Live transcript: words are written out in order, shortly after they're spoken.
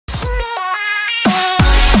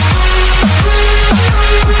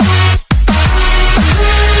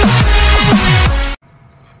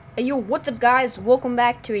Hey yo, what's up guys? Welcome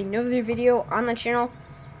back to another video on the channel.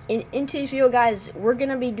 In today's video guys, we're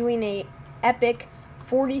gonna be doing a epic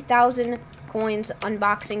 40,000 coins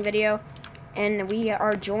unboxing video, and we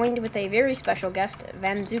are joined with a very special guest,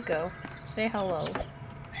 Vanzuko. Say hello.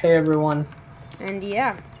 Hey everyone. And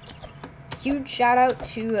yeah, huge shout out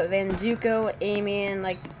to Vanzuko, Amy, and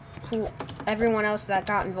everyone else that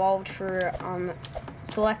got involved for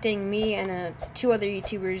selecting me and two other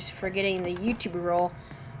YouTubers for getting the YouTuber role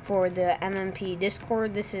for the MMP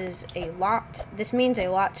Discord. This means a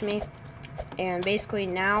lot to me. And basically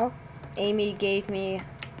now, Amy gave me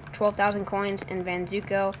 12,000 coins, and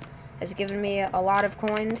Vanzuko has given me a lot of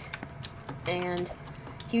coins. And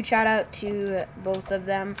huge shout out to both of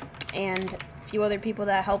them and a few other people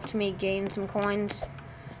that helped me gain some coins.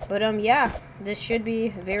 But yeah, this should be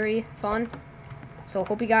very fun. So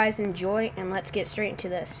hope you guys enjoy, and let's get straight into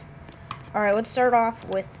this. Alright, let's start off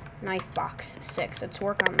with Knife Box 6. Let's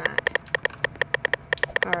work on that.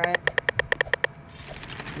 Alright.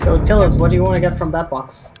 So tell us, what do you want to get from that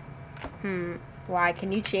box? Why?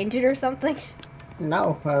 Can you change it or something?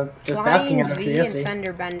 No, just Flying asking out of V curiosity. and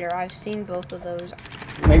Fender Bender. I've seen both of those.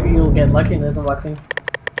 Maybe you'll get lucky in this unboxing.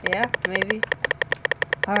 Yeah, maybe.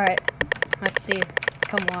 Alright, let's see.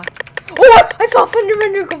 Come on. Oh! I saw Fender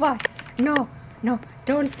Bender go by! No, don't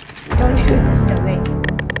do this to me.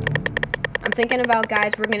 I'm thinking about,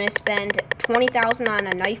 guys, we're gonna spend 20,000 on a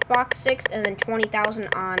Knife Box 6 and then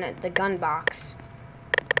 20,000 on the gun box.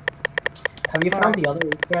 Have you found the other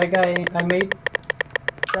Easter egg I made?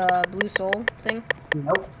 The blue soul thing?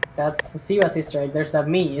 Nope. That's the COS Easter egg. There's a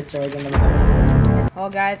me Easter egg in the middle. Well,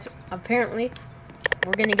 guys, apparently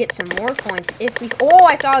we're gonna get some more coins if we. Oh,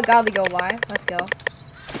 I saw a godly go by. Let's go.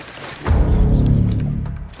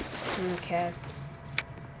 Okay.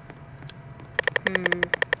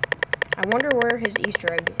 I wonder where his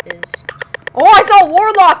Easter egg is. Oh, I saw a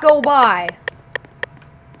Warlock go by!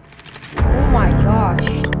 Oh my gosh.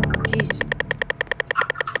 Jeez.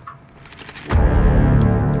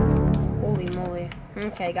 Holy moly.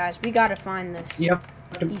 Okay, guys, we gotta find this Yep.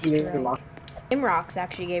 Easter egg. Nimrox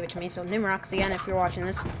actually gave it to me, so Nimrox, again, if you're watching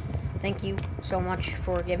this, thank you so much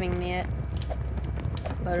for giving me it.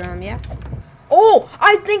 But, yeah. Oh,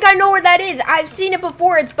 I think I know where that is. I've seen it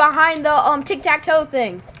before. It's behind the tic-tac-toe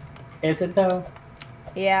thing. Is it though?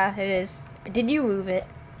 Yeah, it is. Did you move it?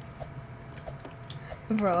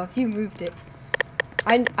 Bro, if you moved it.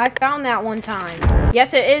 I found that one time.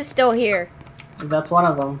 Yes, it is still here. That's one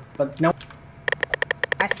of them, but no.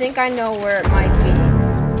 I think I know where it might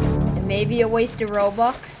be. It may be a waste of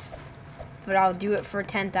Robux, but I'll do it for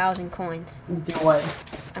 10,000 coins. Do what?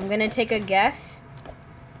 I'm gonna take a guess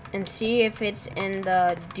and see if it's in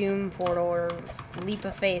the Doom portal or Leap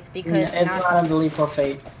of Faith, because It's not in the Leap of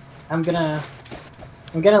Fate. I'm gonna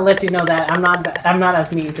let you know that I'm not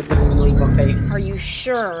as mean to put in the Leap of Fate. Are you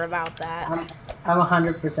sure about that? I'm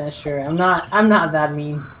 100% sure. I'm not that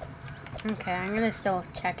mean. Okay, I'm gonna still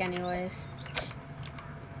check anyways.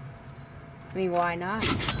 I mean, why not?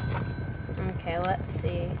 Okay, let's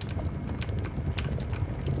see.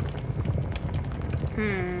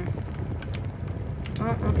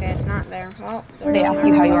 Oh, okay, it's not there. Well, they ask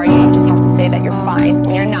you how you are, you just have to say that you're fine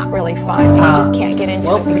when you're not really fine. You just can't get into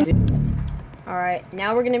it. Alright,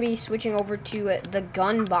 now we're going to be switching over to the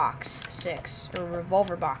Gun Box 6, or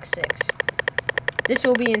Revolver Box 6. This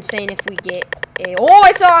will be insane if we get a... Oh,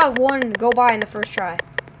 I saw one go by in the first try.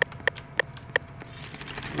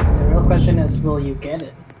 The real question is, will you get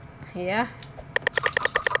it? Yeah.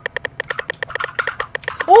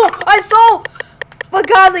 Oh, I saw a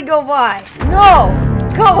godly go by. No,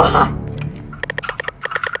 come on.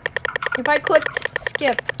 If I clicked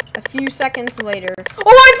skip a few seconds later. Oh,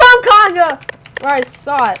 I found Conga! Or I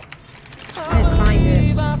saw it. I didn't find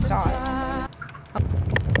it. I saw it.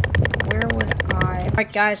 Where would I?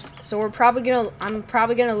 Alright, guys. So I'm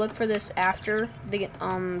probably gonna look for this after the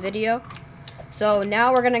video. So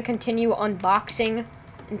now we're gonna continue unboxing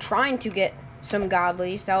and trying to get some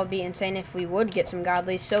godlies. That would be insane if we would get some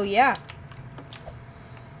godlies. So yeah.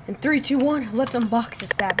 In 3, 2, 1, let's unbox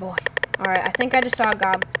this bad boy. Alright, I think I just saw a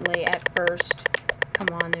godly at first. Come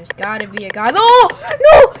on, there's gotta be a god. Oh!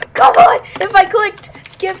 No! Come on! If I clicked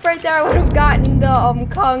skip right there, I would have gotten the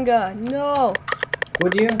Conga. No.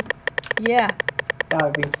 Would you? Yeah. That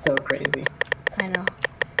would be so crazy. I know.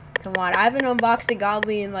 Come on, I haven't unboxed a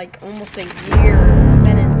godly in like almost a year.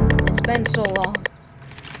 It's been so long.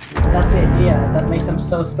 That's the idea. That makes them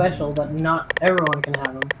so special that not everyone can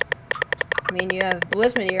have them. I mean, you have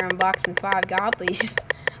Blizzmid here unboxing 5 godlies.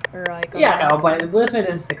 Or like, yeah, no, but Blizzmid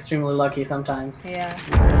is extremely lucky sometimes. Yeah.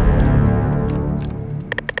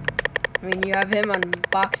 I mean, you have him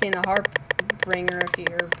unboxing the Heartbringer, if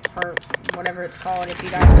you're whatever it's called, if you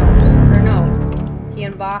guys don't, or no, he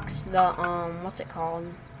unboxed the, what's it called?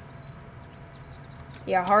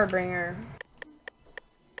 Yeah, Heartbringer.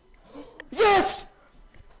 Yes!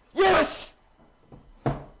 Yes!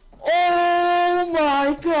 Oh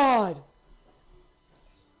my god!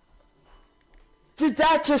 Did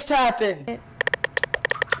that just happen?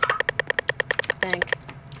 Think.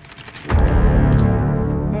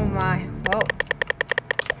 Oh my. Well,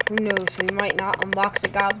 who knows? We might not unbox a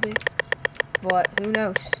godly, but who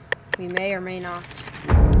knows? We may or may not.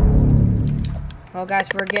 Well, guys,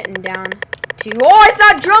 we're getting down to. Oh, I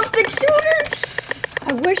saw a drumstick shooter!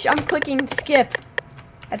 I wish I'm clicking skip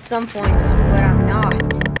at some points, but I'm not.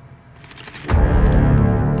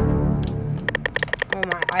 Oh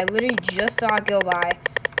my, I literally just saw it go by.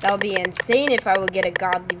 That would be insane if I would get a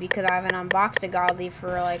godly, because I haven't unboxed a godly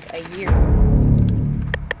for like a year.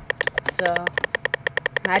 So,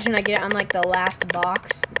 imagine I get it on like the last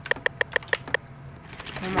box.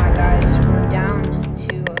 Oh my, guys, we're down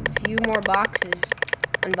to a few more boxes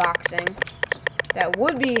unboxing. That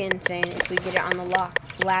would be insane if we get it on the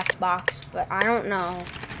last box, but I don't know.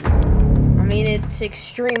 I mean, it's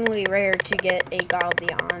extremely rare to get a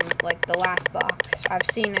godly on like the last box. I've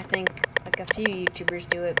seen, I think, like a few YouTubers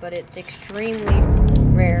do it, but it's extremely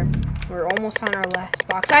rare. We're almost on our last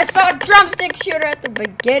box. I saw a drumstick shooter at the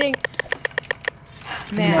beginning.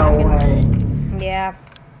 Man, no way. Yeah.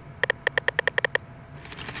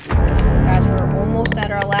 Guys, we're almost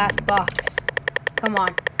at our last box. Come on.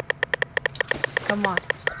 Come on.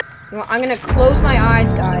 You know, I'm gonna close my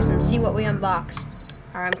eyes, guys, and see what we unbox.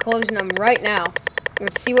 Alright, I'm closing them right now.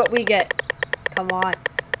 Let's see what we get. Come on.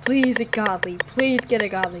 Please a godly. Please get a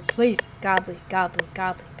godly. Please. Godly. Godly.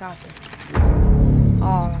 Godly. Godly.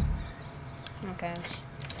 Oh. Okay.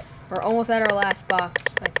 We're almost at our last box.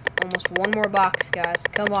 Like, almost one more box, guys.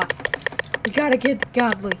 Come on. We gotta get the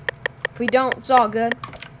godly. If we don't, it's all good.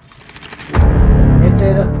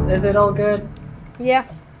 Is it all good? Yeah.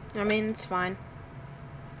 I mean, it's fine.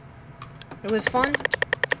 It was fun.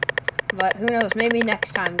 But who knows? Maybe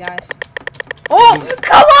next time, guys. Oh,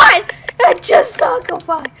 come on! I just saw it go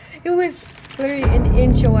by. It was literally an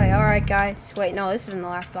inch away. Alright, guys. Wait, no, this isn't the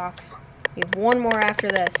last box. We have one more after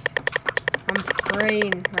this. I'm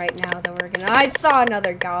praying right now that we're gonna. I saw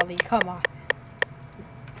another godly. Come on.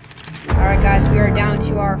 Alright, guys. We are down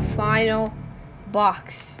to our final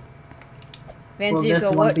box.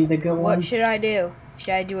 Vanzuko, what should I do? Should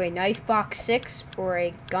I do a knife box 6 or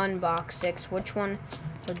a gun box 6? Which one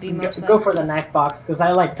would be most Go for the knife box, because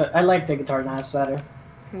I like the guitar knives better.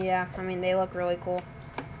 Yeah, I mean, they look really cool.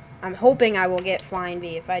 I'm hoping I will get Flying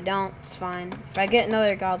V. If I don't, it's fine. If I get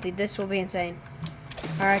another godly, this will be insane.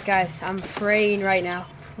 Alright, guys, I'm praying right now.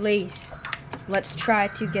 Please, let's try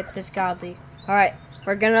to get this godly. Alright,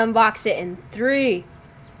 we're gonna unbox it in 3,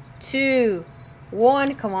 2,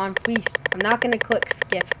 1. Come on, please. I'm not gonna click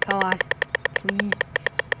skip. Come on. Please.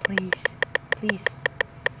 Please. Please.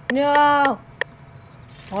 No!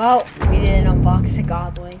 Well, we didn't unbox a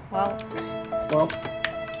godly. Well,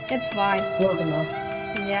 it's fine. Close enough.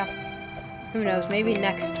 Yeah. Who knows? Maybe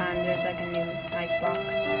next time there's like a new knife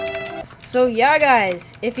box. So yeah,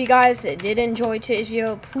 guys, if you guys did enjoy today's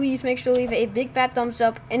video, please make sure to leave a big fat thumbs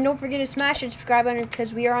up, and don't forget to smash the subscribe button,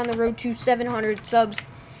 because we are on the road to 700 subs.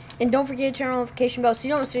 And don't forget to turn on the notification bell so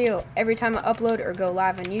you don't miss a video every time I upload or go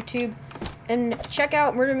live on YouTube. And check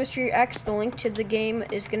out Murder Mystery X. The link to the game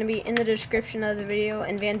is going to be in the description of the video.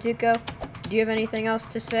 And Vanzuko, do you have anything else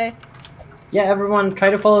to say? Yeah, everyone,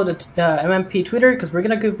 try to follow the MMP Twitter, because we're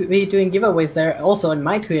going to be doing giveaways there. Also, in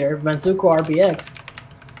my Twitter, VanzukoRBX.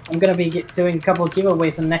 I'm going to be doing a couple of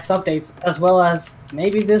giveaways in the next updates, as well as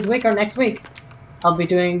maybe this week or next week. I'll be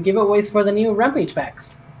doing giveaways for the new Rampage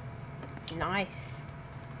packs. Nice.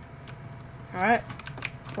 Alright.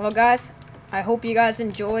 Well, guys, I hope you guys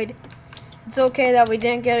enjoyed. It's okay that we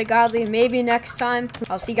didn't get a godly. Maybe next time.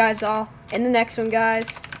 I'll see you guys all in the next one,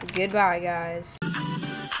 guys. Goodbye, guys.